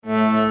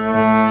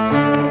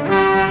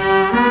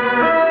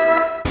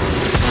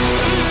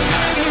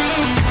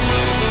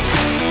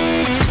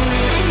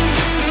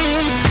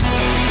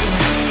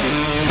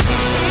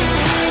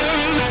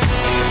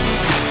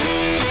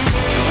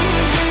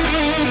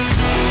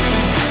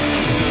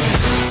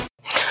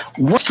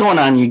What's going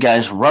on, you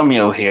guys?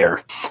 Romeo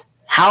here.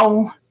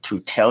 How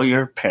to tell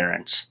your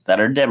parents that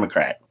are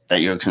Democrat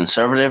that you're a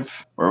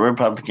conservative or a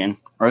Republican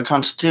or a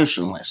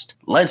constitutionalist.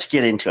 Let's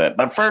get into it.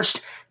 But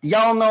first,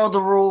 y'all know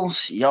the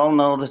rules. Y'all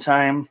know the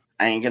time.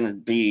 I ain't going to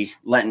be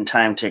letting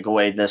time take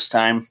away this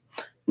time.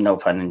 No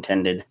pun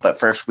intended. But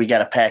first, we got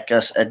to pack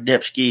us a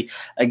dipski.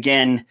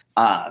 Again,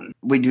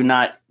 we do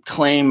not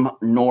claim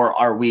nor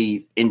are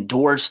we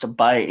endorsed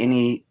by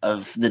any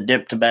of the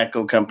dip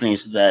tobacco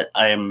companies that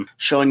I am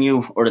showing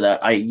you or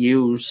that I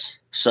use.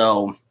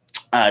 So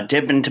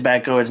dipping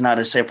tobacco is not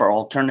a safer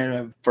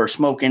alternative for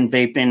smoking,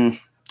 vaping.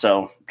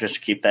 So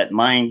just keep that in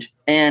mind.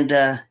 And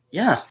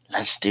yeah,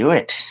 let's do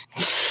it.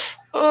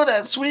 Oh,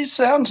 that sweet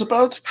sound's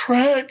about to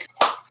crack.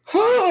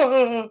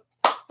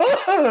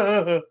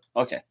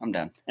 Okay, I'm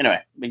done.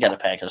 Anyway, we got to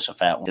pack us a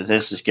fat one because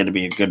this is going to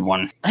be a good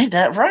one. Hey,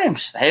 that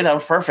rhymes. Hey, that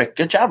was perfect.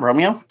 Good job,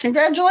 Romeo.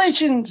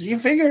 Congratulations. You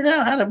figured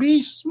out how to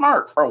be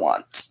smart for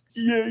once.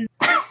 Yay.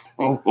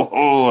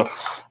 Oh,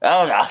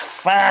 a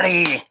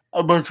fatty.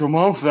 I bet your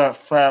mom's that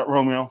fat,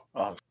 Romeo.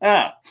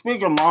 Yeah,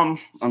 speaking of mom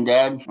and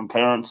dad and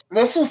parents,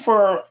 this is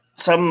for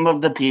some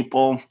of the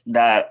people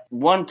that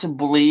want to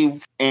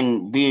believe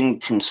in being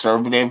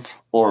conservative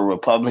or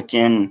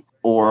Republican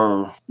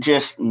or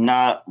just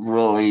not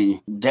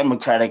really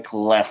Democratic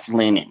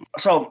left-leaning.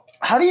 So,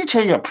 how do you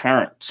tell your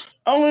parents?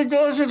 Oh my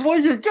gosh, it's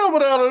like you're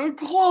coming out of the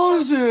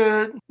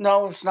closet.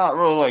 No, it's not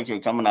really like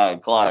you're coming out of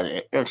the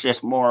closet. It's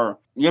just more,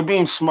 you're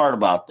being smart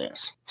about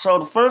this. So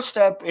the first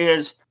step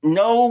is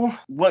know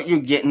what you're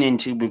getting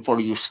into before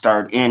you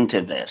start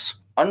into this.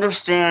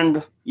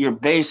 Understand your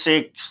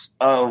basics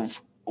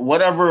of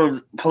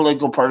whatever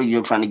political party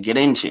you're trying to get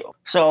into.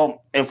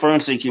 So, if for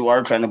instance you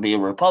are trying to be a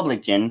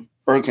Republican,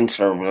 or a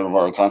conservative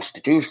or a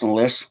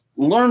constitutionalist,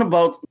 learn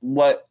about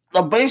what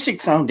the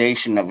basic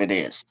foundation of it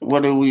is.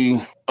 What do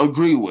we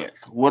agree with?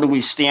 What do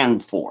we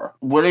stand for?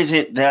 What is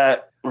it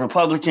that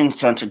Republicans,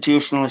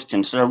 constitutionalists,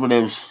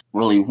 conservatives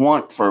really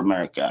want for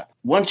America?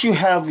 Once you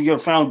have your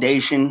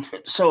foundation,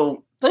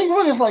 so think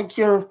of it as like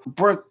your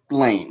brick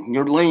lane,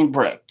 your lane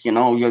brick,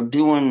 you're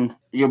building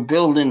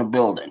a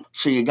building.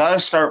 So you got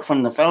to start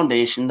from the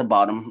foundation, the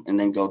bottom, and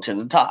then go to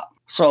the top.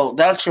 So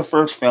that's your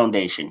first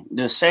foundation.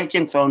 The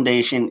second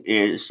foundation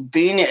is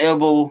being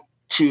able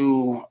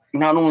to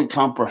not only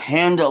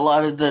comprehend a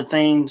lot of the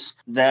things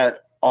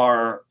that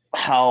are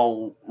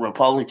how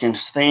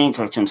Republicans think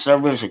or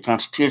conservatives or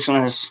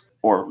constitutionalists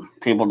or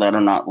people that are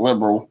not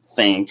liberal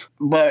think,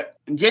 but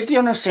get the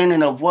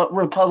understanding of what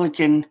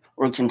Republican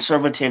or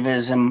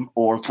conservatism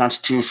or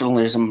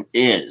constitutionalism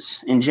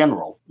is in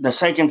general. The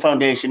second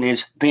foundation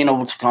is being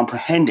able to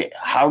comprehend it.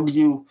 How do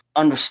you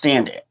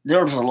understand it?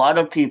 There's a lot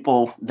of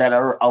people that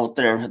are out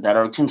there that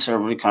are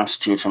conservative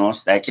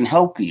constitutionalists that can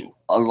help you.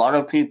 A lot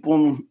of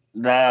people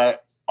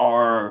that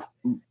are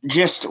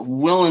just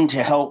willing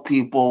to help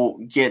people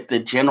get the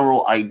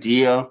general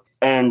idea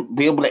and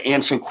be able to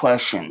answer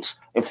questions.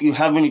 If you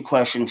have any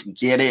questions,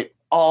 get it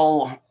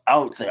all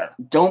out there.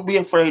 Don't be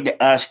afraid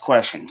to ask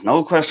questions.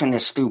 No question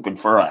is stupid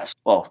for us.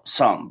 Well,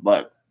 some,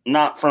 but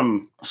not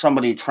from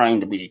somebody trying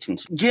to be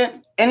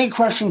Get any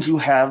questions you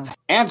have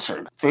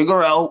answered.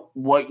 Figure out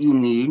what you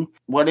need.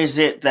 What is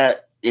it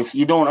that, if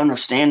you don't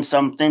understand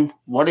something,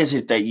 what is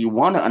it that you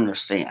want to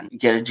understand?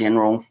 Get a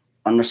general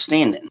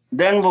understanding.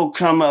 Then we'll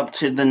come up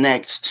to the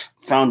next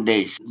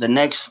foundation, the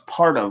next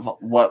part of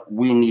what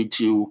we need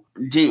to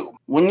do.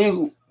 When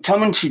you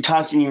come into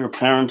talking to your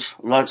parents,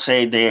 let's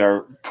say they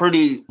are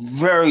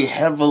very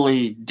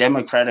heavily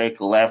Democratic,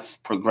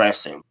 left,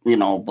 progressive.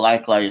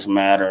 Black Lives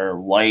Matter,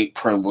 white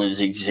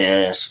privilege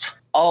exists,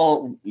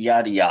 all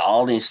yada yada,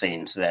 all these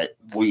things that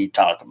we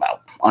talk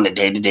about on a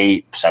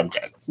day-to-day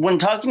subject. When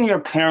talking to your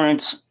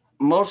parents,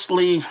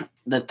 mostly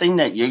the thing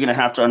that you're going to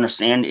have to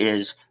understand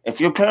is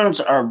if your parents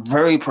are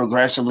very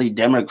progressively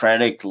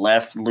Democratic,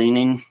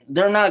 left-leaning,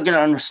 they're not going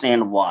to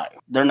understand why.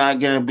 They're not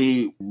going to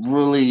be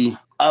really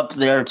up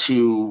there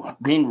to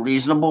being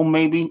reasonable,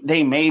 maybe.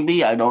 They may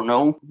be, I don't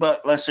know.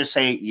 But let's just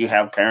say you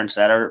have parents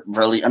that are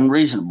really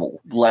unreasonable,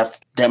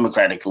 left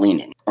Democratic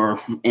leaning, or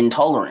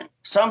intolerant.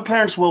 Some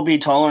parents will be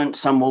tolerant,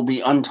 some will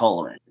be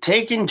intolerant.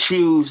 Take and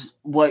choose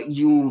what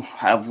you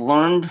have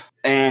learned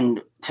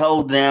and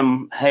tell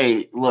them,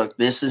 hey, look,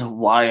 this is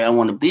why I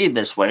want to be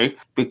this way,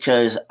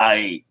 because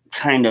I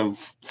kind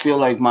of feel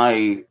like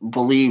my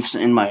beliefs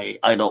and my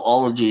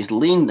ideologies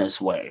lean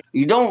this way.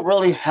 You don't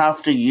really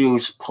have to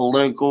use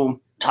political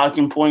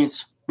talking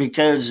points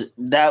because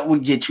that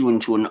would get you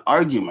into an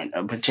argument,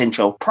 a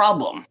potential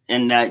problem.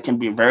 And that can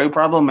be very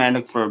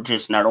problematic for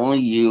just not only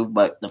you,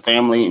 but the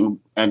family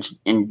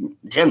in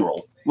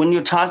general. When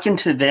you're talking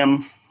to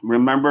them,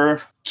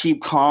 remember,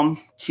 keep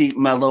calm, keep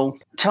mellow.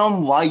 Tell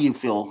them why you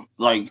feel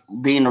like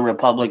being a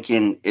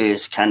Republican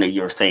is kind of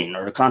your thing,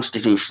 or a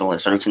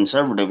constitutionalist or a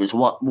conservative is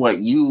what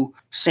you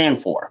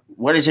stand for.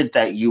 What is it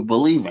that you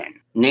believe in?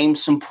 Name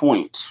some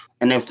points.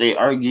 And if they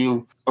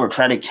argue or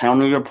try to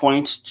counter your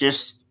points,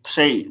 just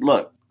say,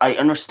 look, I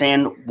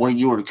understand where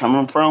you are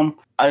coming from.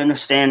 I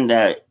understand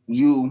that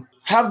you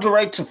have the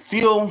right to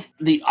feel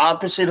the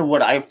opposite of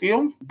what I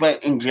feel,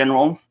 but in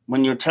general,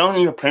 when you're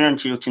telling your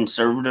parents you're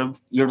conservative,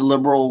 you're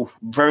liberal,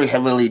 very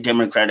heavily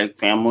Democratic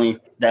family,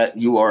 that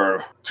you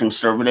are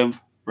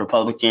conservative,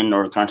 Republican,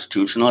 or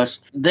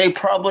constitutionalist, they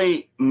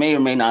probably may or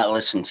may not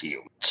listen to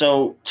you.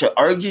 So to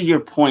argue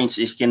your points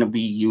is going to be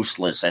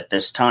useless at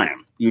this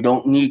time. You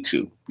don't need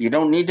to. You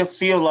don't need to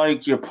feel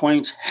like your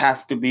points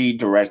have to be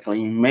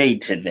directly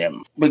made to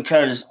them,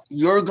 because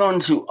you're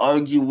going to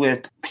argue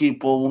with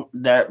people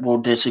that will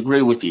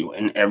disagree with you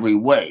in every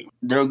way.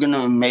 They're going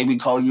to maybe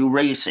call you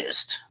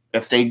racist.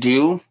 If they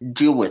do,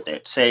 deal with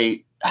it.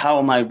 Say, how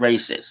am I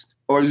racist?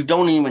 Or you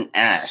don't even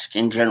ask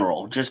in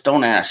general. Just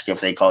don't ask if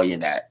they call you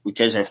that.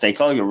 Because if they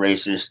call you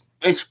racist,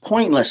 it's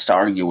pointless to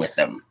argue with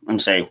them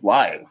and say,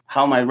 why?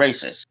 How am I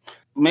racist?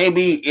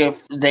 Maybe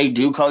if they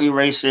do call you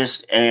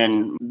racist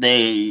and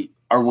they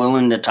are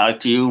willing to talk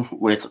to you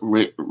with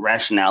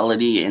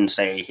rationality and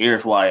say,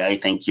 here's why I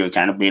think you're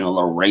kind of being a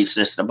little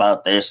racist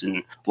about this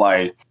and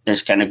why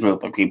this kind of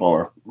group of people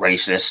are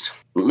racist.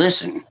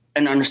 Listen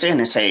and understand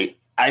and say,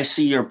 I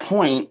see your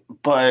point,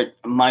 but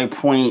my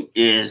point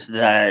is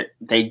that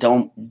they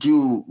don't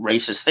do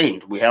racist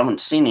things. We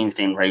haven't seen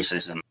anything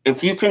racism.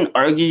 If you can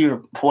argue your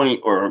point,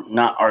 or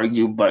not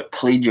argue, but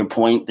plead your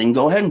point, then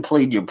go ahead and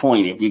plead your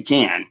point if you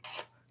can.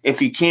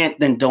 If you can't,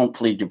 then don't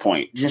plead your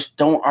point. Just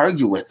don't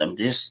argue with them.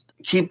 Just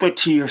keep it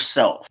to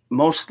yourself.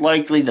 Most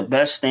likely the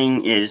best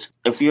thing is,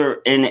 if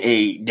you're in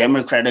a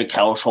Democratic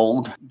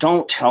household,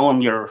 don't tell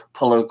them your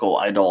political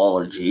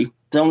ideology.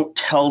 Don't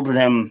tell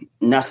them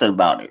nothing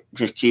about it.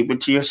 Just keep it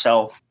to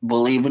yourself.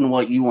 Believe in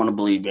what you want to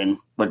believe in,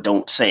 but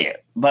don't say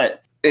it.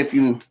 But if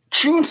you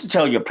choose to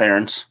tell your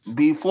parents,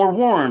 be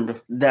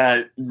forewarned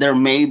that there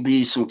may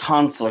be some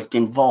conflict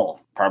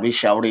involved. Probably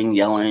shouting,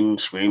 yelling,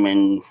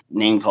 screaming,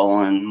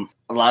 name-calling,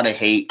 a lot of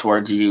hate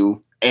towards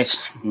you. It's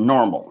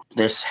normal.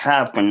 This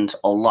happens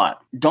a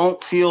lot.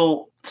 Don't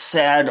feel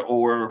sad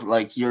or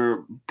like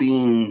you're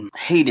being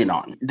hated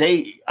on.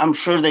 I'm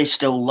sure they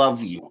still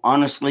love you.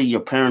 Honestly,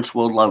 your parents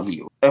will love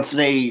you. If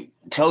they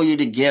tell you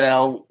to get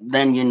out,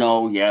 then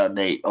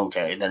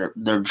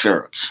they're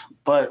jerks.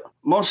 But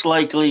most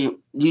likely,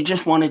 you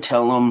just want to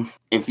tell them,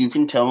 if you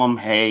can tell them,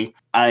 hey,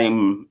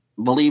 I'm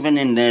believing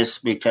in this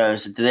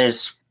because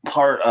this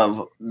part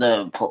of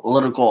the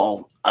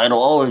political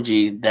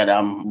ideology that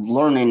I'm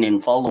learning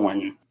and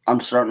following,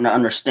 I'm starting to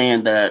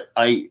understand that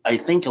I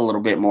think a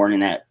little bit more in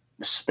that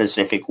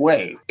specific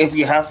way. If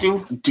you have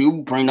to, do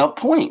bring up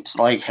points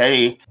like,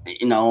 hey,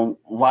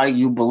 why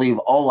you believe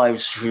all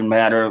lives should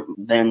matter,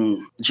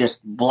 then just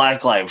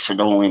black lives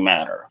should only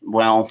matter.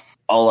 Well,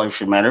 all lives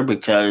should matter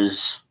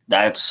because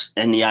that's,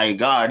 in the eye of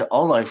God,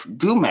 all lives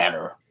do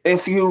matter.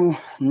 If you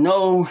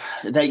know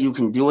that you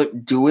can do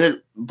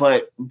it,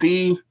 but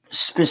be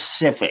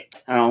specific.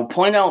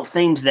 Point out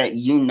things that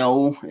you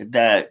know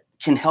that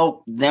can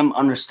help them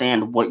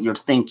understand what you're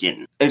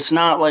thinking. It's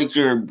not like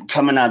you're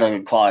coming out of the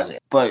closet,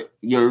 but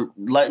you're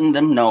letting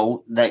them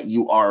know that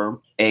you are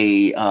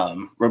a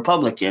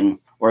Republican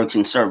or a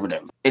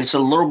conservative. It's a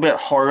little bit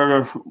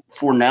harder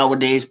for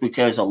nowadays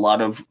because a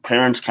lot of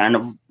parents kind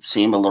of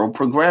seem a little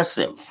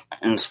progressive,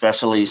 and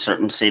especially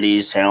certain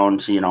cities,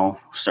 towns,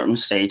 certain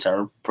states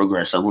are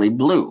progressively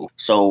blue.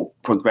 So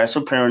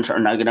progressive parents are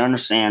not going to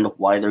understand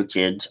why their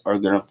kids are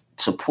going to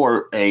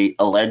support a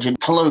alleged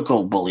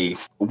political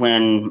belief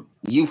when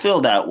you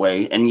feel that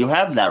way, and you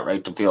have that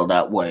right to feel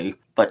that way,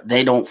 but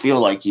they don't feel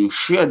like you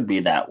should be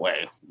that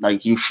way.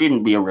 Like, you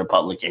shouldn't be a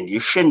Republican. You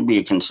shouldn't be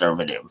a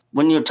conservative.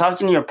 When you're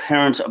talking to your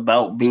parents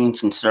about being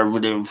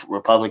conservative,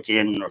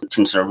 Republican, or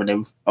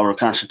conservative, or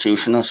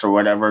constitutionalist, or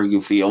whatever you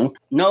feel,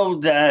 know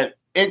that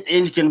it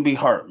is going to be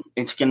hard.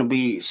 It's going to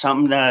be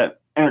something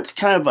that, and it's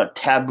kind of a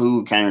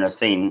taboo kind of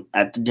thing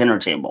at the dinner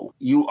table.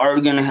 You are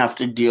going to have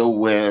to deal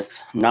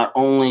with not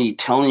only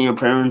telling your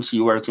parents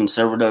you are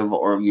conservative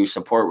or you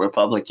support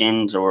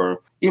Republicans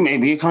or you may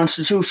be a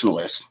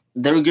constitutionalist.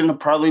 There are going to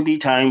probably be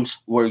times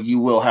where you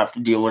will have to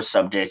deal with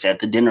subjects at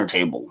the dinner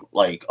table.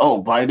 Like,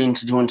 oh,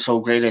 Biden's doing so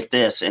great at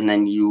this. And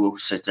then you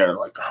sit there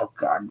like, oh,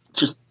 God,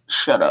 just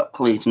shut up,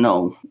 please.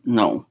 No.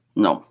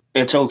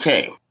 It's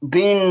okay.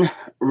 Being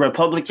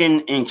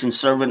Republican and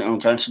conservative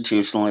and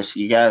constitutionalist,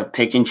 you got to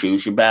pick and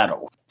choose your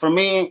battle. For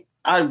me,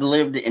 I've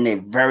lived in a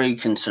very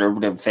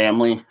conservative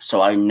family, so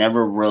I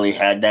never really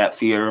had that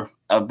fear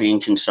of being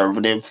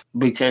conservative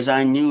because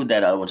I knew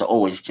that I was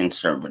always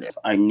conservative.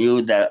 I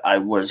knew that I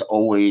was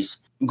always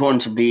going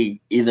to be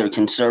either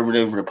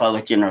conservative,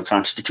 Republican, or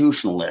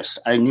constitutionalist.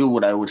 I knew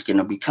what I was going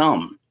to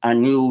become. I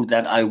knew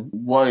that I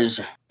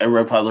was a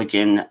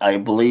Republican. I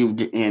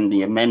believed in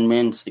the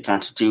amendments, the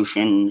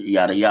Constitution,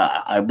 yada,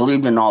 yada. I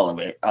believed in all of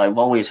it. I've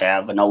always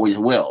have and always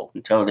will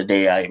until the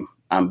day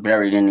I'm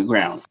buried in the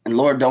ground. And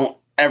Lord, don't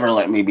ever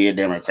let me be a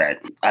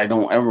Democrat. I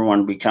don't ever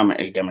want to become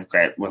a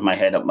Democrat with my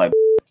head up my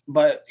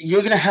But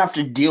you're going to have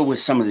to deal with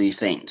some of these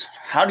things.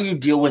 How do you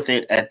deal with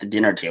it at the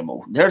dinner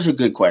table? There's a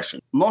good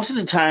question. Most of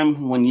the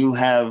time when you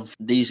have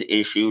these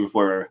issues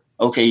where,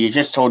 okay, you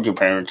just told your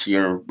parents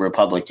you're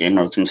Republican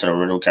or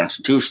conservative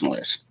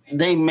constitutionalist,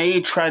 they may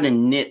try to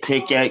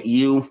nitpick at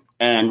you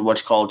and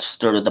what's called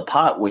stir the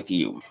pot with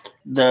you.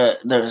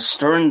 The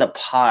stirring the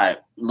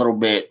pot a little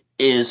bit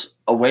is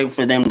a way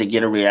for them to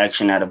get a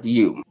reaction out of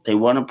you. They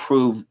want to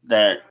prove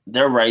that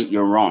they're right,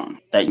 you're wrong,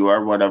 that you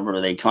are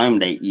whatever they claim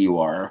that you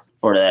are,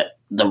 or that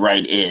the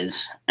right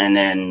is, and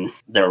then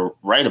they're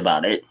right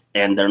about it,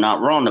 and they're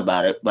not wrong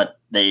about it, but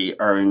they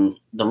are in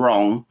the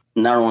wrong,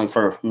 not only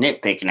for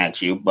nitpicking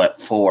at you,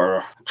 but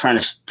for trying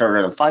to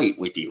stir a fight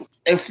with you.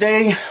 If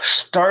they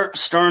start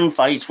stirring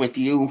fights with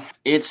you,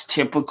 it's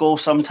typical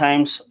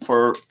sometimes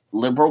for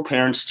liberal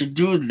parents to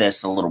do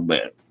this a little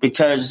bit,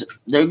 because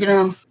they're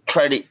going to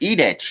try to eat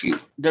at you.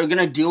 They're going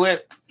to do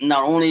it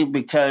not only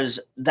because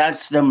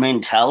that's their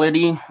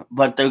mentality,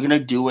 but they're going to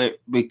do it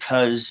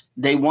because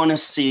they want to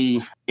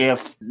see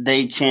if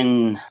they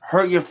can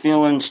hurt your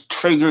feelings,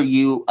 trigger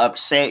you,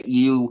 upset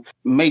you,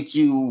 make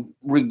you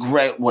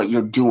regret what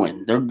you're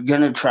doing. They're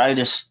going to try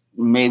to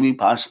maybe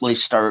possibly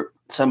start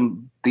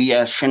some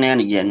BS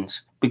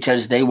shenanigans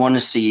because they want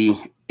to see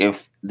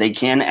if they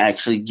can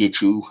actually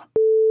get you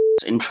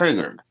and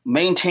triggered.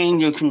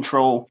 Maintain your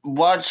control.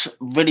 Watch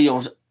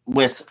videos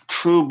with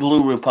true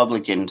blue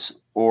Republicans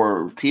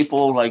or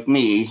people like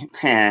me,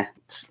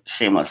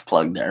 shameless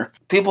plug there,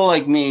 people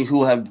like me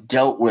who have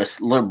dealt with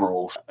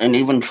liberals and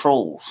even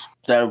trolls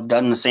that have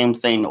done the same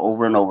thing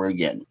over and over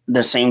again.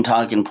 The same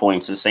talking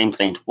points, the same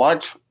things.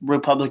 Watch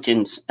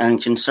Republicans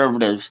and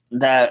conservatives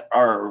that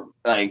are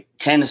like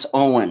Candace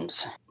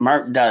Owens,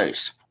 Mark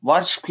Dice.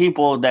 Watch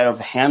people that have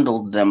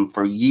handled them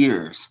for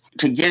years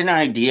to get an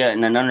idea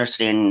and an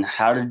understanding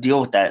how to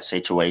deal with that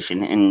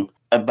situation and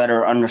a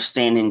better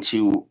understanding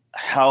to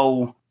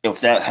how,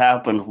 if that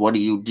happened, what do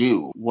you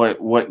do?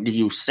 What do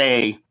you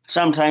say?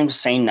 Sometimes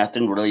saying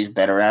nothing really is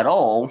better at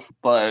all,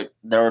 but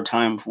there are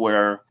times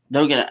where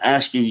they're going to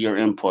ask you your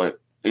input.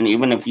 And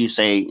even if you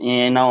say,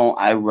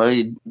 I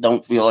really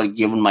don't feel like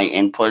giving my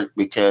input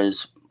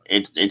because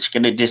it's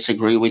going to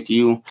disagree with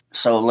you,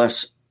 so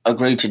let's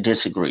agree to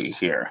disagree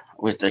here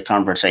with the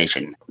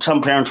conversation.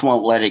 Some parents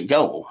won't let it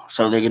go,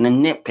 so they're going to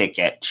nitpick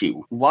at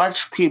you.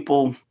 Watch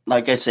people,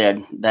 like I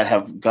said, that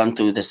have gone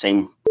through the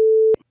same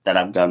that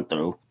I've gone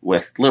through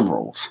with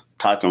liberals,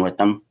 talking with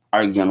them,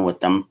 arguing with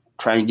them,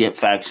 trying to get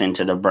facts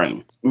into their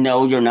brain.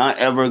 No, you're not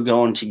ever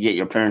going to get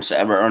your parents to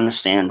ever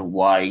understand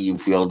why you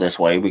feel this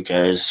way,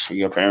 because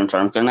your parents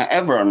aren't going to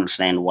ever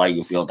understand why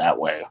you feel that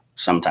way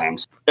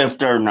sometimes. If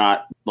they're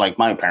not like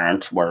my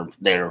parents, where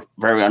they're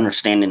very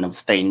understanding of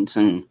things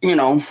and,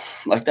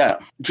 like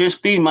that.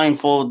 Just be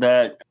mindful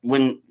that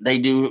when they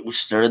do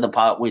stir the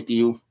pot with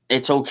you,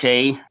 it's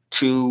okay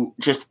to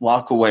just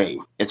walk away.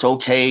 It's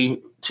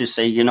okay to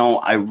say,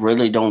 I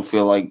really don't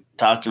feel like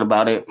talking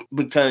about it,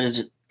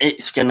 because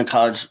it's going to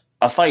cause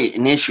a fight,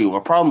 an issue,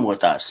 a problem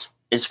with us.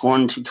 It's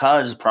going to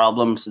cause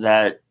problems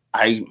that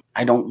I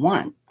don't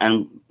want,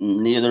 and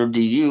neither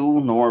do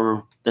you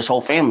nor this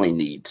whole family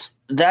needs.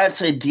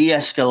 That's a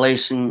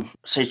de-escalation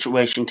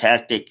situation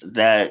tactic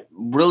that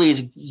really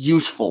is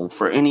useful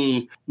for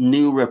any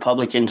new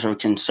Republicans or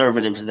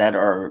conservatives that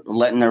are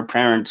letting their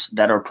parents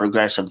that are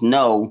progressive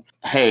know,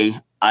 hey,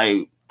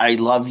 I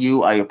love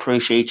you, I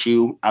appreciate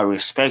you, I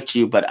respect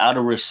you, but out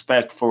of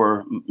respect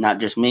for not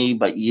just me,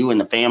 but you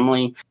and the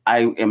family,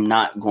 I am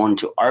not going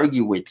to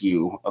argue with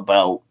you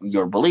about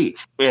your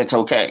belief. It's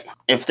okay.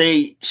 If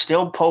they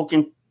still poke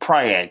and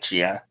pry at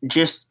you,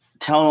 just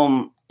tell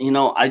them,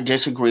 I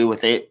disagree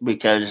with it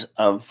because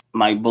of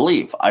my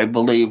belief. I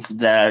believe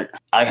that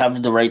I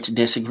have the right to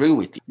disagree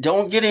with you.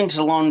 Don't get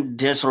into long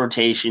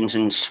dissertations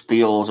and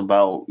spiels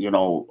about,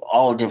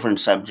 all different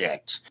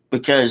subjects,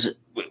 because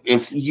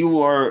if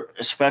you are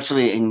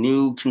especially a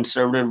new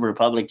conservative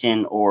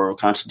Republican or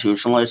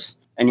constitutionalist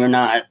and you're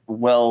not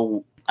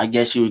I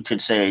guess you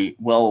could say,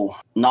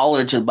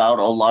 knowledge about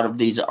a lot of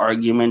these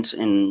arguments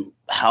and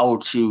how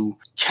to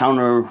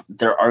counter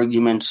their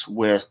arguments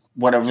with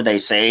whatever they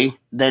say,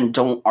 then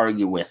don't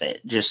argue with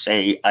it. Just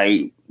say,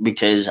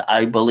 because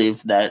I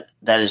believe that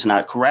is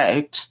not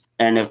correct.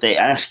 And if they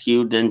ask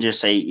you, then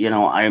just say,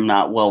 I am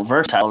not well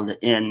versatile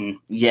in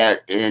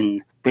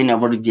being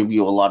able to give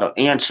you a lot of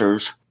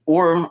answers.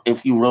 Or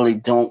if you really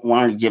don't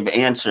want to give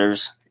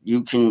answers,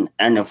 you can,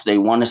 and if they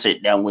want to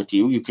sit down with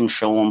you, you can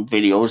show them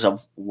videos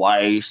of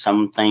why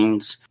some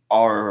things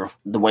are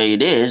the way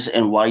it is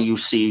and why you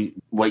see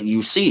what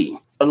you see.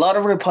 A lot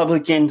of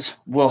Republicans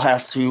will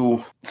have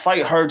to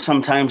fight hard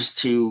sometimes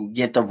to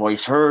get their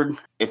voice heard.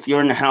 If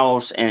you're in the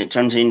House and it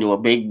turns into a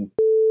big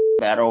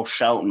battle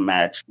shouting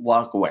match,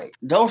 walk away.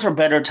 Those are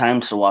better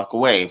times to walk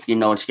away if you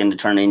know it's going to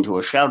turn into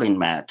a shouting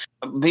match.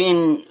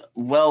 Being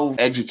well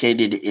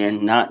educated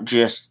in not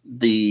just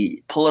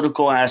the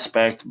political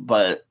aspect,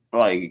 but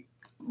like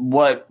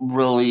what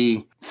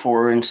really,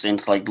 for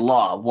instance, like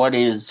law, what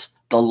is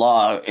the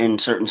law in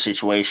certain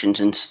situations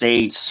in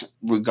states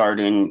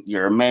regarding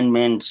your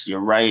amendments, your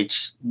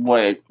rights,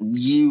 what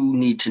you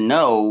need to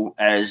know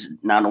as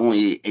not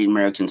only an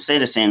American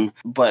citizen,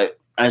 but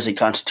as a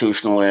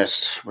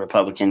constitutionalist,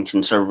 Republican,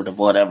 conservative,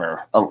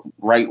 whatever, a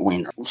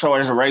right-winger. So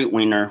as a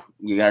right-winger,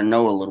 you got to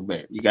know a little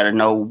bit. You got to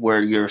know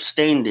where you're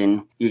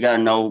standing. You got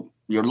to know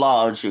your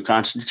laws, your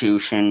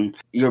constitution,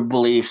 your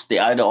beliefs, the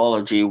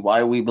ideology,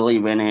 why we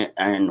believe in it,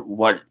 and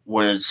what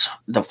was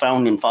the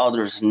founding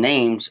fathers'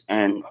 names,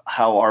 and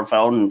how our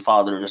founding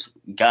fathers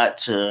got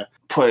to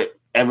put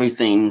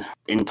everything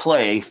in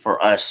play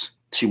for us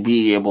to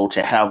be able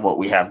to have what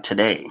we have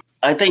today.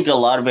 I think a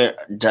lot of it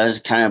does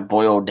kind of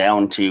boil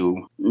down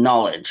to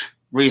knowledge,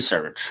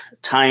 research,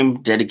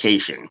 time,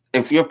 dedication.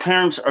 If your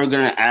parents are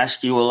going to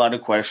ask you a lot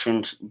of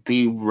questions,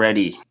 be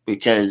ready,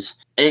 because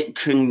it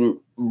can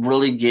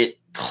really get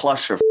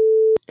cluster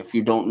if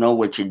you don't know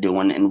what you're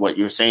doing and what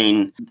you're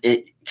saying.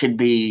 It could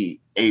be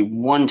a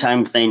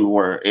one-time thing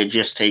where it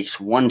just takes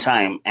one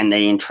time and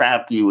they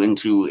entrap you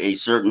into a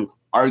certain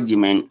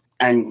argument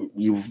and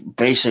you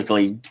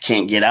basically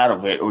can't get out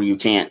of it, or you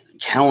can't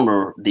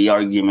counter the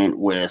argument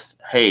with,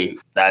 hey,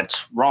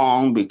 that's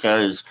wrong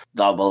because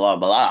blah, blah, blah,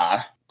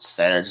 blah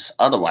says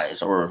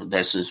otherwise, or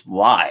this is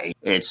why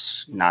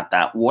it's not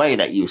that way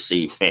that you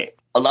see fit.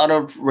 A lot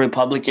of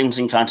Republicans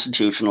and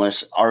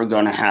constitutionalists are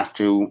going to have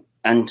to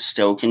and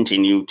still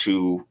continue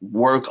to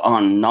work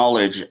on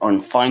knowledge,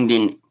 on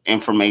finding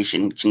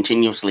information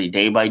continuously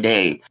day by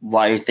day,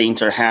 why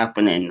things are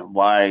happening,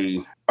 why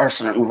are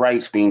certain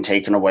rights being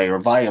taken away or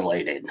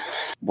violated?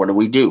 What do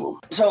we do?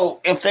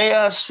 So if they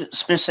ask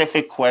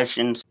specific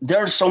questions, there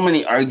are so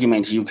many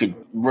arguments you could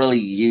really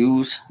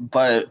use,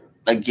 but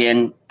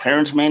again,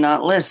 parents may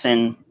not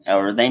listen,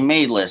 or they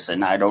may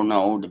listen. I don't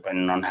know,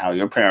 depending on how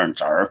your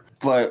parents are.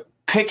 But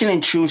picking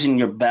and choosing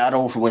your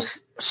battles with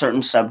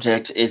certain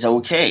subjects is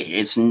okay.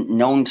 It's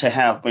known to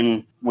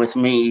happen with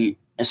me,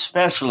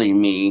 especially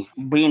me,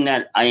 being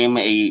that I am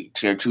a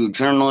tier 2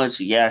 journalist.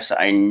 Yes,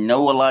 I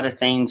know a lot of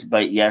things,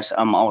 but yes,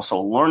 I'm also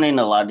learning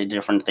a lot of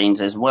different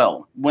things as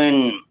well.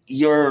 When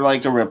you're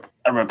like a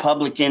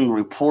Republican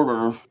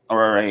reporter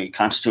or a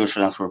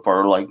constitutionalist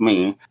reporter like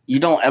me, you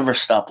don't ever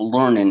stop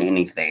learning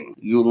anything.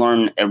 You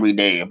learn every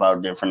day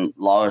about different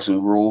laws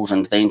and rules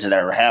and things that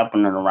are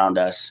happening around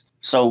us.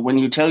 So when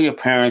you tell your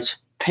parents,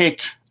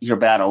 pick your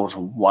battles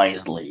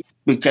wisely,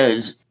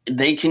 because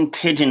they can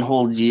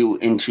pigeonhole you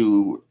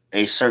into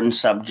a certain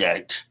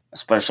subject,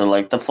 especially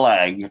like the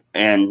flag.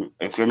 And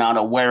if you're not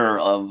aware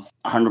of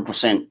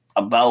 100%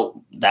 about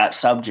that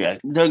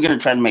subject, they're going to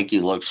try to make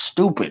you look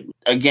stupid.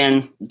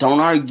 Again, don't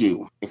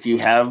argue. If you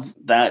have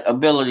that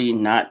ability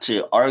not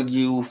to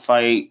argue,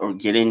 fight, or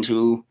get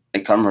into a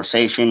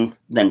conversation,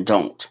 then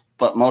don't.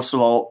 But most of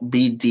all,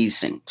 be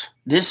decent.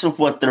 This is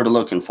what they're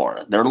looking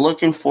for. They're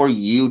looking for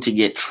you to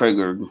get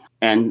triggered,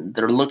 and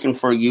they're looking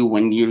for you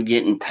when you're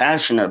getting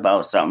passionate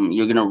about something.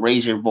 You're going to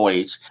raise your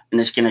voice, and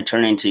it's going to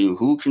turn into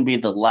who can be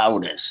the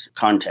loudest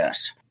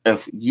contest.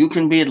 If you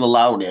can be the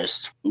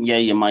loudest, yeah,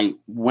 you might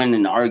win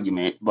an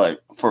argument,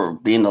 but for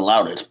being the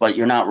loudest, but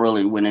you're not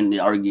really winning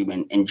the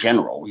argument in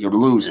general. You're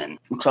losing.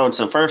 So it's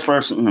the first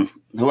person,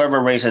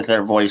 whoever raises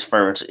their voice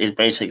first, is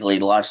basically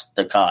lost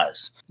the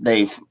cause.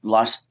 They've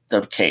lost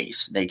the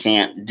case. They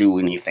can't do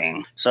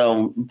anything.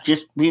 So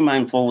just be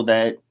mindful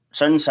that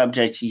certain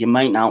subjects you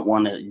might not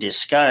want to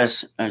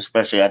discuss,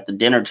 especially at the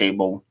dinner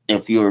table,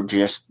 if you're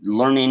just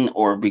learning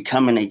or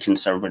becoming a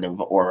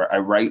conservative or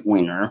a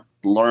right-winger.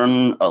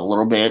 Learn a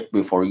little bit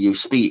before you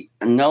speak.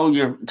 Know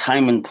your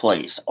time and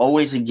place.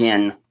 Always,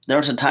 again,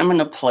 there's a time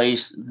and a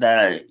place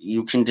that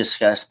you can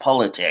discuss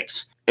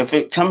politics. If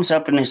it comes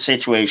up in a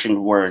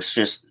situation where it's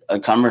just a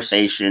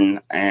conversation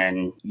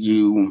and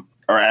you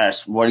are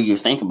asked, what do you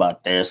think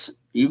about this?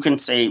 You can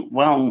say,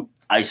 well,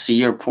 I see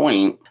your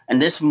point.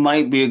 And this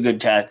might be a good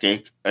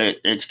tactic.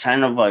 It's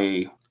kind of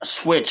a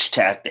switch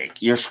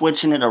tactic. You're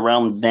switching it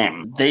around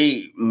them.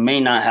 They may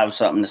not have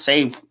something to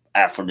say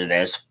after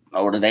this,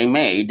 or they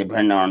may,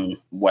 depending on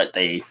what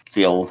they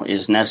feel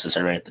is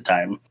necessary at the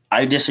time.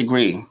 I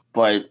disagree,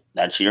 but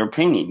that's your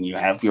opinion. You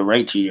have your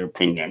right to your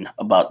opinion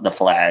about the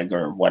flag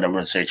or whatever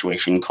the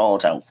situation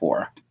calls out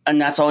for. And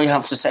that's all you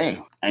have to say.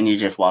 And you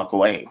just walk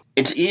away.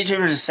 It's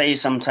easier to say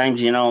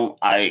sometimes,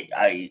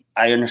 I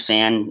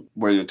understand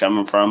where you're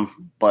coming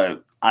from,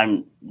 but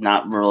I'm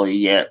not really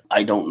yet.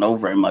 I don't know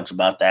very much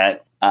about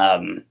that.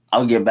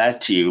 I'll get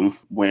back to you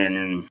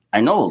when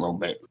I know a little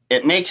bit.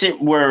 It makes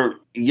it where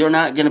you're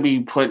not going to be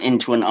put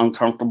into an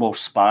uncomfortable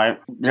spot.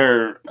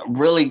 They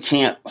really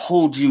can't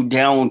hold you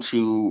down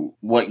to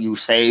what you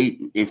say.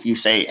 If you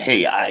say,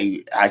 hey,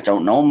 I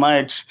don't know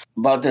much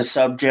about this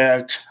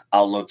subject,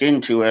 I'll look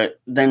into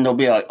it, then they'll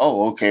be like,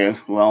 oh, okay,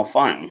 well,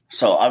 fine.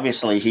 So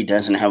obviously he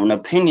doesn't have an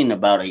opinion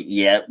about it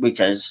yet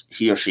because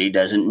he or she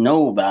doesn't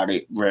know about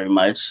it very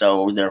much.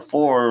 So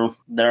therefore,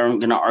 they're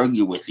going to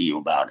argue with you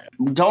about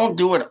it. Don't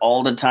do it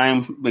all the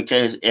time,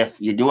 because if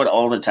you do it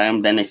all the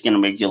time, then it's going to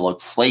make you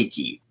look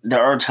flaky.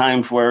 There are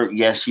times where,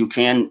 yes, you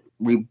can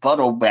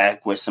rebuttal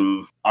back with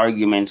some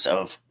arguments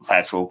of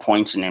factual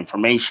points and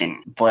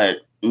information, but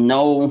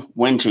know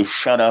when to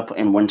shut up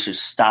and when to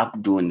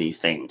stop doing these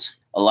things.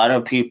 A lot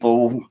of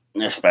people,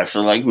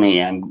 especially like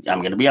me, I'm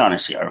going to be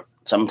honest here.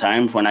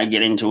 Sometimes when I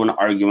get into an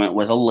argument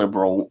with a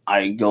liberal,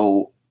 I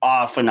go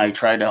often I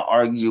try to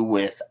argue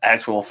with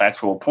actual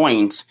factual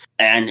points,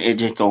 and it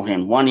just goes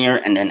in one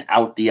ear and then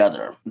out the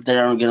other. They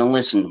aren't going to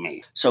listen to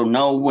me. So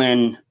know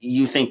when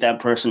you think that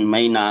person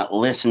may not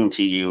listen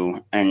to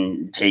you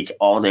and take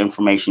all the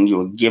information you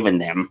have given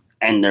them,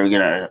 and they're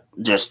going to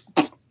just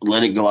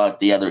let it go out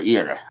the other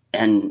ear.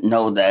 And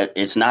know that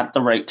it's not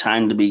the right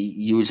time to be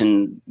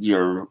using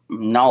your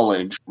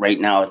knowledge right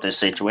now at this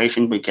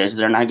situation, because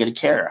they're not going to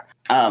care.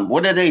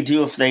 What do they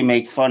do if they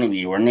make fun of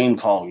you or name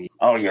call you?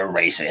 Oh, you're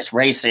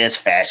racist,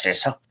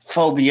 fascist,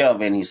 phobia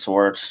of any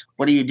sort.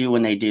 What do you do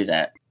when they do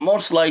that?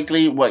 Most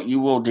likely what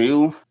you will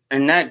do,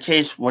 in that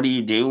case, what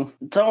do?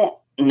 Don't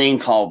name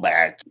call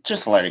back.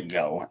 Just let it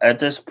go. At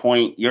this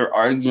point, you're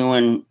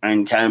arguing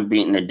and kind of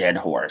beating a dead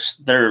horse.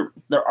 They're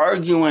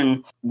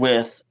arguing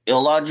with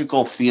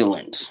illogical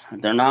feelings.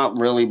 They're not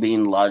really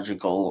being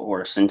logical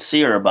or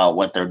sincere about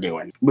what they're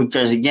doing.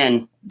 Because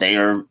again, they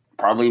are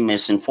probably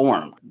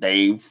misinformed.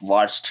 They've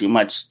watched too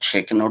much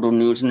Chicken Noodle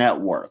News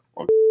Network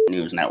or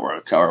News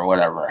Network or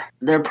whatever.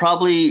 They're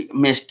probably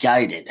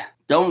misguided.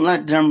 Don't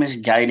let their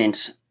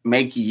misguidance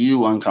make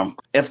you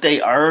uncomfortable. If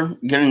they are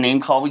going to name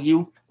call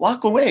you,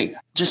 walk away.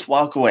 Just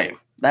walk away.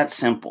 That's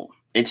simple.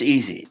 It's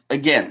easy.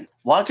 Again,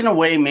 walking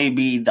away may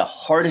be the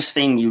hardest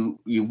thing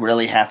you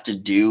really have to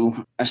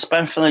do,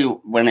 especially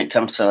when it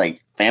comes to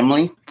like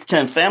family.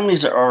 Because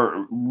families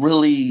are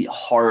really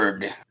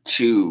hard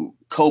to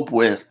cope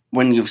with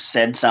when you've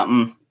said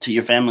something to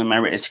your family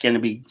member. It's going to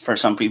be, for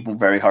some people,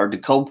 very hard to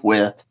cope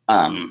with.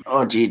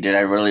 Did I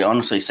really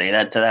honestly say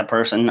that to that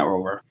person?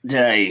 Or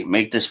did I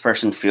make this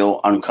person feel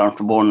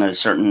uncomfortable in a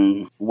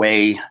certain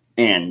way?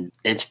 And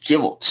it's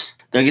guilt.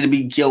 They're going to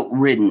be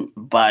guilt-ridden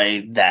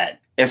by that.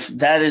 If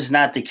that is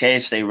not the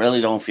case, they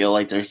really don't feel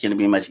like there's going to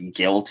be much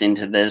guilt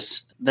into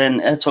this, then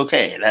it's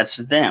okay. That's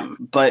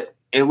them. But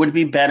it would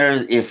be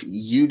better if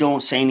you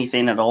don't say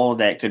anything at all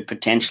that could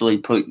potentially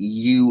put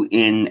you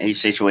in a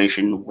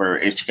situation where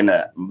it's going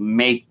to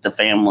make the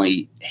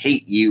family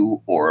hate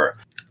you or,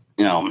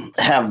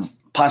 have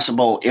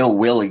possible ill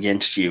will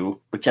against you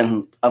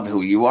because of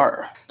who you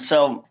are.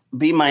 So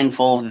be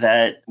mindful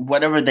that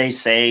whatever they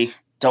say,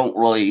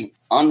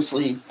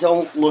 honestly,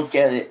 don't look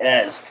at it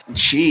as,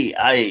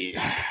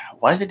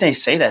 why did they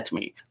say that to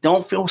me?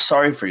 Don't feel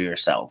sorry for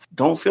yourself.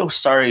 Don't feel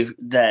sorry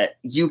that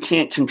you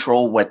can't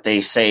control what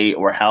they say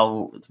or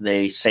how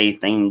they say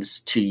things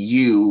to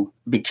you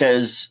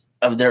because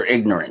of their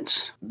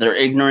ignorance. They're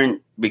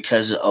ignorant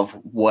because of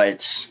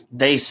what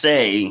they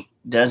say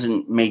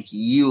doesn't make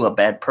you a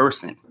bad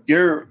person.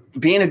 You're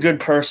being a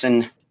good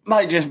person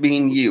by just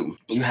being you.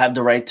 You have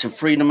the right to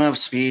freedom of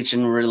speech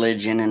and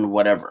religion and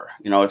whatever.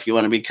 If you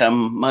want to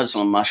become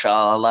Muslim,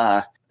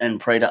 mashallah, and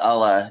pray to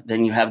Allah,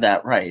 then you have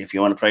that right. If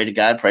you want to pray to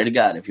God, pray to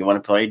God. If you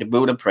want to pray to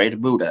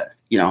Buddha.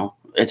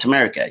 It's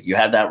America. You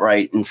have that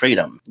right and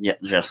freedom. Yeah,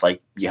 just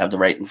like you have the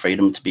right and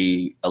freedom to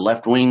be a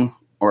left-wing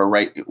or a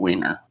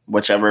right-winger,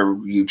 whichever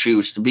you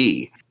choose to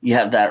be. You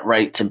have that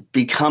right to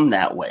become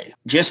that way.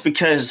 Just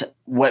because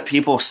what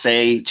people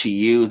say to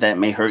you that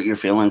may hurt your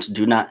feelings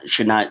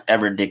should not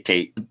ever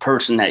dictate the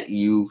person that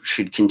you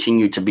should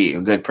continue to be,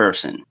 a good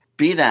person.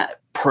 Be that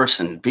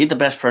person. Be the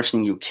best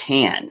person you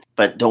can,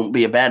 but don't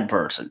be a bad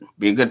person.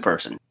 Be a good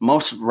person.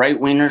 Most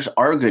right-wingers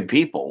are good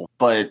people,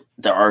 but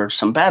there are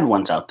some bad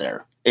ones out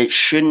there. It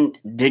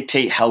shouldn't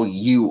dictate how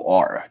you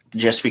are.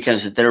 Just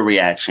because of their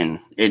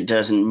reaction, it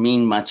doesn't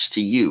mean much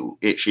to you.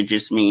 It should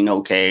just mean,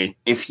 okay,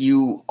 if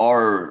you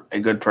are a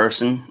good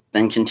person,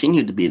 then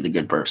continue to be the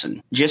good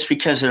person. Just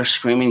because they're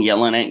screaming,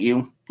 yelling at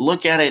you,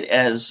 look at it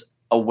as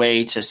a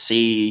way to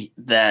see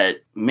that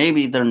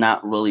maybe they're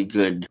not really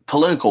good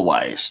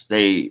political-wise.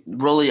 They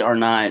really are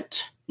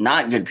not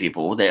good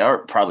people. They are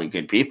probably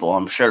good people,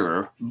 I'm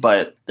sure,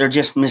 but they're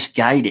just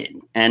misguided,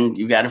 and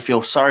you got to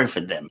feel sorry for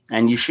them,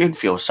 and you should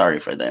feel sorry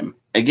for them.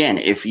 Again,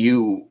 if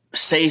you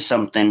say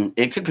something,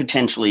 it could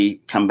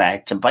potentially come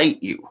back to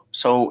bite you.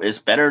 So it's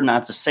better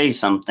not to say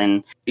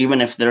something,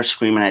 even if they're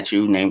screaming at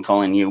you,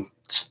 name-calling you.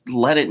 Just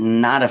let it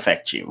not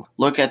affect you.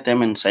 Look at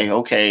them and say,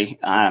 okay,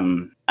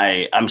 I'm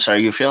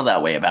sorry you feel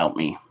that way about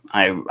me.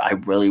 I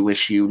really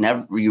wish you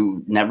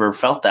never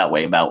felt that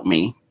way about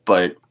me,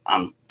 but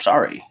I'm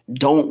sorry.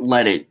 Don't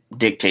let it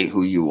dictate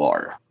who you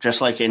are.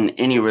 Just like in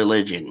any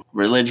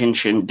religion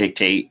shouldn't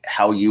dictate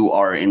how you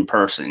are in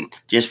person.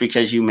 Just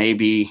because you may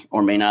be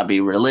or may not be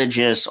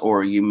religious,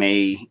 or you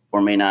may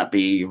or may not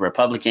be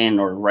Republican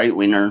or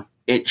right-winger,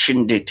 it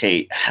shouldn't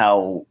dictate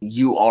how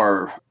you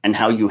are and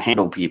how you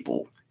handle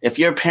people. If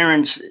your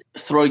parents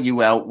throw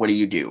you out, what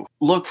do?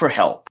 Look for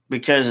help,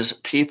 because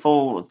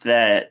people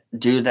that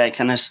do that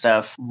kind of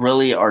stuff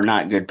really are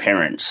not good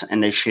parents,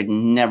 and they should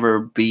never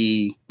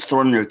be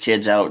throwing their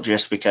kids out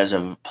just because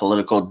of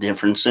political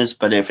differences.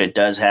 But if it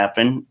does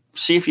happen,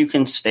 see if you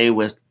can stay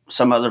with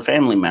some other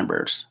family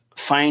members.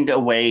 Find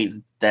a way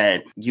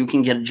that you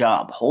can get a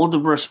job. Hold the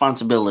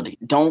responsibility.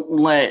 Don't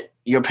let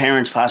your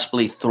parents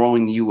possibly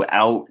throwing you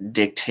out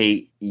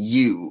dictate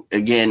you,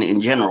 again, in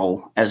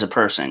general, as a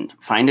person.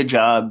 Find a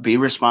job, be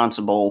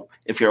responsible.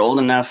 If you're old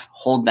enough,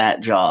 hold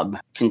that job,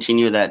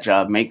 continue that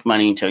job, make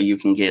money until you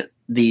can get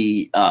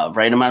the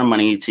right amount of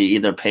money to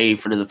either pay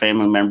for the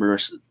family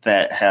members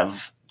that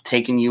have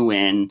taken you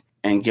in,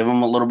 and give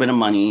them a little bit of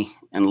money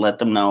and let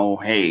them know,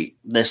 hey,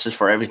 this is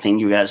for everything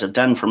you guys have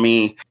done for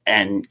me,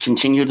 and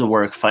continue to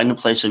work, find a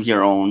place of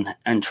your own,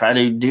 and try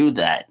to do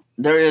that.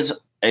 There is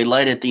a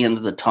light at the end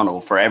of the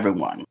tunnel for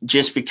everyone.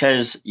 Just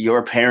because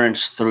your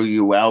parents threw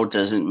you out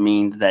doesn't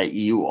mean that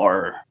you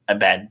are a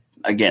bad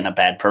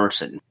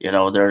person.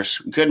 There's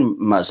good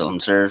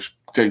Muslims, there's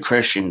good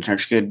Christians,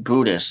 there's good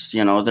Buddhists,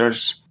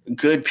 there's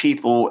good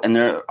people, and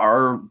there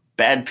are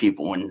bad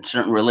people in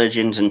certain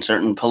religions and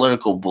certain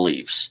political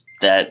beliefs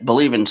that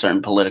believe in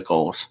certain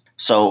politicals.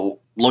 So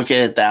look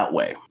at it that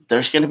way.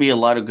 There's going to be a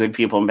lot of good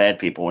people and bad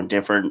people in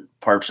different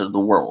parts of the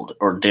world,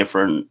 or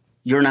different.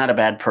 You're not a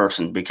bad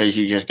person because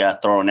you just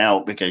got thrown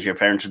out because your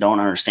parents don't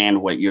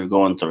understand what you're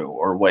going through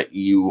or what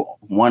you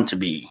want to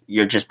be.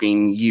 You're just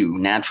being you,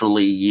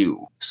 naturally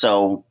you.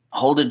 So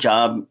hold a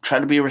job, try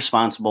to be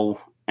responsible,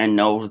 and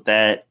know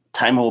that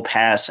time will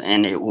pass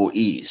and it will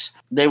ease.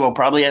 They will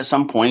probably at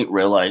some point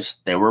realize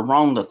they were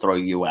wrong to throw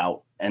you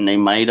out, and they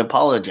might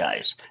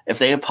apologize. If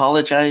they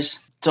apologize,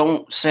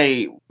 don't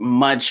say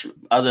much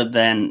other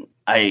than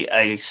I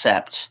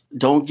accept.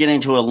 Don't get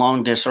into a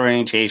long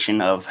disorientation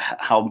of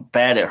how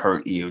bad it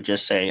hurt you.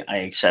 Just say, I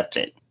accept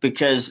it.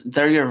 Because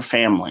they're your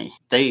family.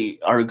 They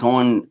are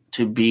going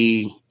to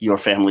be your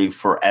family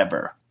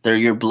forever. They're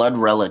your blood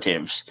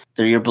relatives.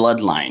 They're your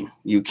bloodline.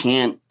 You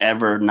can't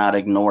ever not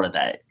ignore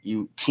that.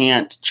 You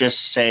can't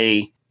just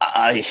say,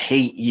 I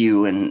hate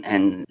you,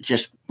 and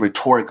just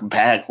retort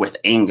back with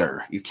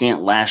anger. You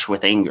can't lash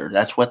with anger.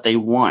 That's what they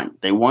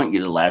want. They want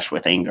you to lash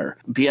with anger.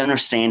 Be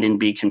understanding,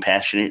 be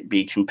compassionate,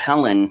 be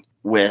compelling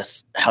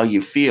with how you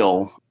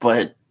feel,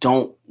 but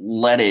don't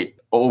let it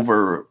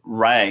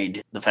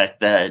override the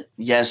fact that,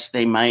 yes,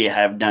 they might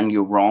have done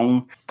you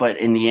wrong, but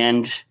in the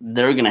end,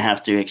 they're going to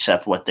have to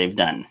accept what they've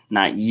done,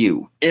 not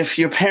you. If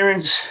your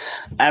parents,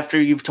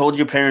 after you've told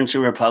your parents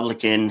you're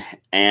Republican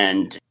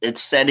and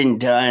it's said and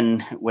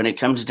done, when it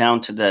comes down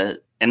to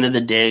the end of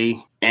the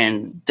day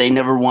and they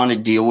never want to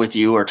deal with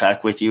you or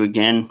talk with you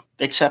again,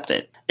 accept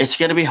it. It's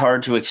going to be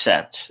hard to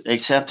accept.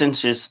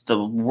 Acceptance is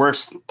the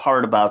worst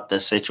part about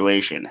this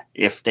situation.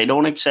 If they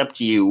don't accept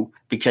you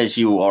because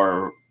you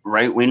are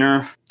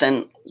right-winger,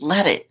 then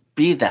let it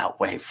be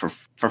that way for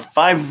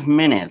 5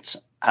 minutes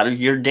out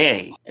of your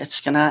day.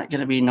 It's not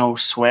going to be no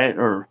sweat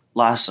or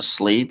loss of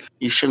sleep.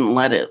 You shouldn't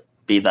let it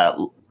be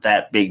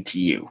that big to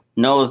you.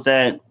 Know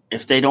that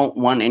if they don't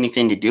want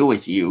anything to do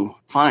with you,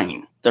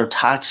 fine. They're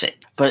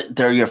toxic, but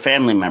they're your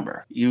family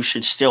member. You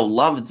should still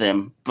love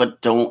them, but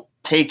don't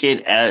take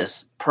it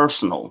as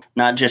personal.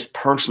 Not just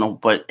personal,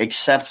 but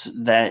accept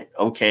that,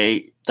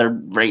 okay, they're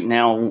right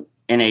now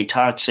in a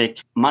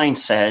toxic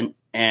mindset,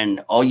 and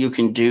all you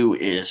can do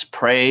is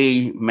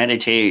pray,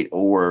 meditate,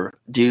 or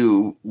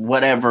do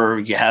whatever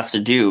you have to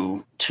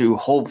do to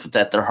hope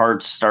that their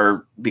hearts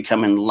start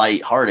becoming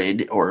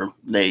lighthearted, or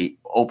they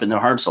open their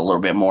hearts a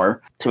little bit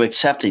more to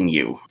accepting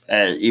you,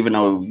 even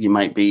though you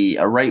might be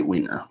a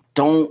right-winger.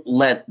 Don't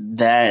let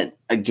that,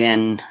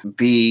 again,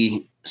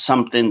 be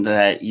something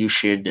that you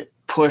should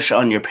push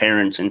on your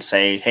parents and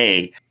say,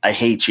 hey, I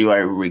hate you, I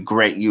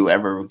regret you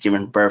ever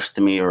giving birth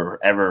to me or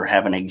ever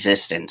have an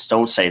existence.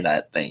 Don't say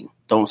that thing.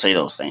 Don't say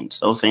those things.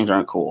 Those things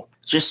aren't cool.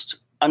 Just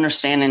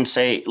understand and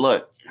say,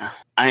 look,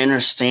 I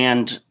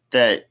understand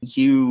that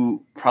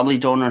you probably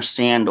don't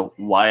understand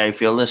why I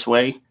feel this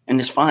way,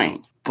 and it's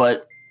fine.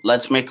 But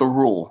let's make a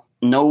rule.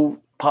 No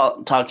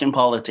talking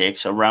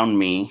politics around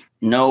me.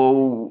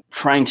 No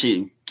trying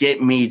to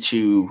get me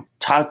to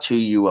talk to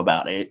you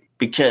about it,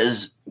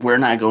 because we're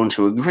not going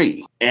to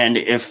agree. And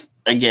if,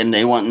 again,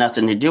 they want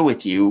nothing to do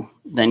with you,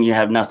 then you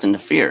have nothing to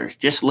fear.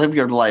 Just live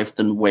your life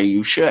the way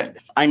you should.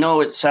 I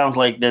know it sounds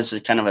like this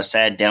is kind of a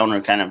sad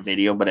downer kind of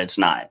video, but it's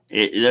not.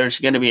 There's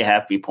going to be a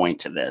happy point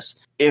to this.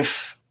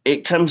 If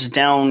it comes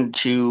down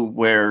to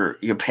where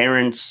your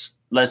parents,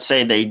 let's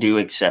say they do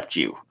accept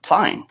you,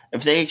 fine.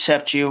 If they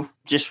accept you,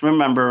 just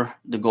remember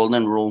the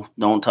golden rule: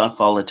 don't talk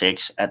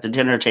politics at the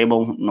dinner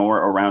table nor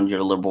around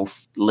your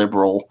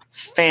liberal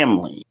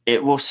family.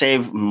 It will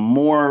save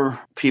more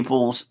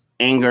people's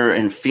anger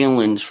and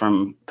feelings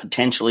from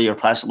potentially or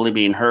possibly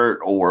being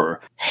hurt,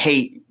 or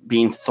hate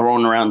being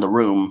thrown around the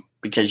room,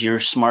 because you're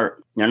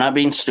smart. You're not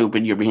being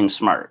stupid, you're being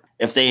smart.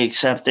 If they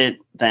accept it,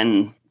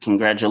 then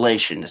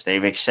congratulations,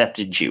 they've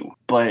accepted you.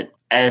 But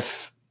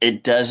if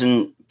it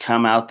doesn't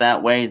come out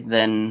that way,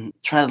 then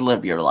try to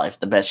live your life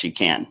the best you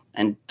can,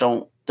 and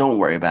don't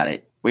worry about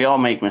it. We all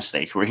make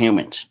mistakes. We're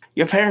humans.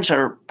 Your parents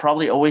are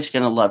probably always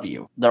going to love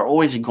you. They're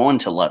always going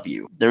to love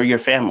you. They're your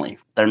family.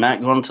 They're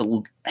not going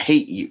to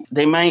hate you.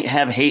 They might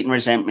have hate and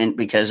resentment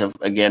because of,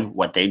 again,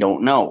 what they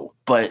don't know,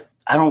 but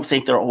I don't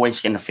think they're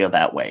always going to feel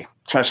that way.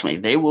 Trust me,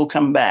 they will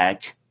come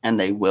back and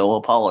they will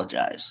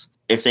apologize.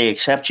 If they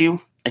accept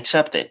you,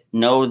 accept it.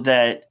 Know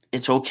that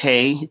it's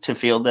okay to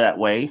feel that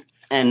way,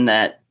 and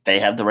that they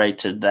have the right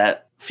to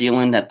that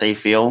feeling that they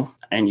feel,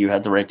 and you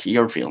have the right to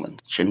your feelings.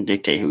 Shouldn't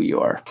dictate who you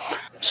are.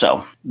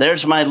 So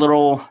there's my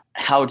little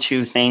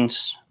how-to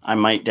things I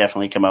might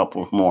definitely come up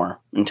with more.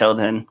 Until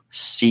then,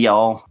 see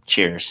y'all.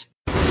 Cheers.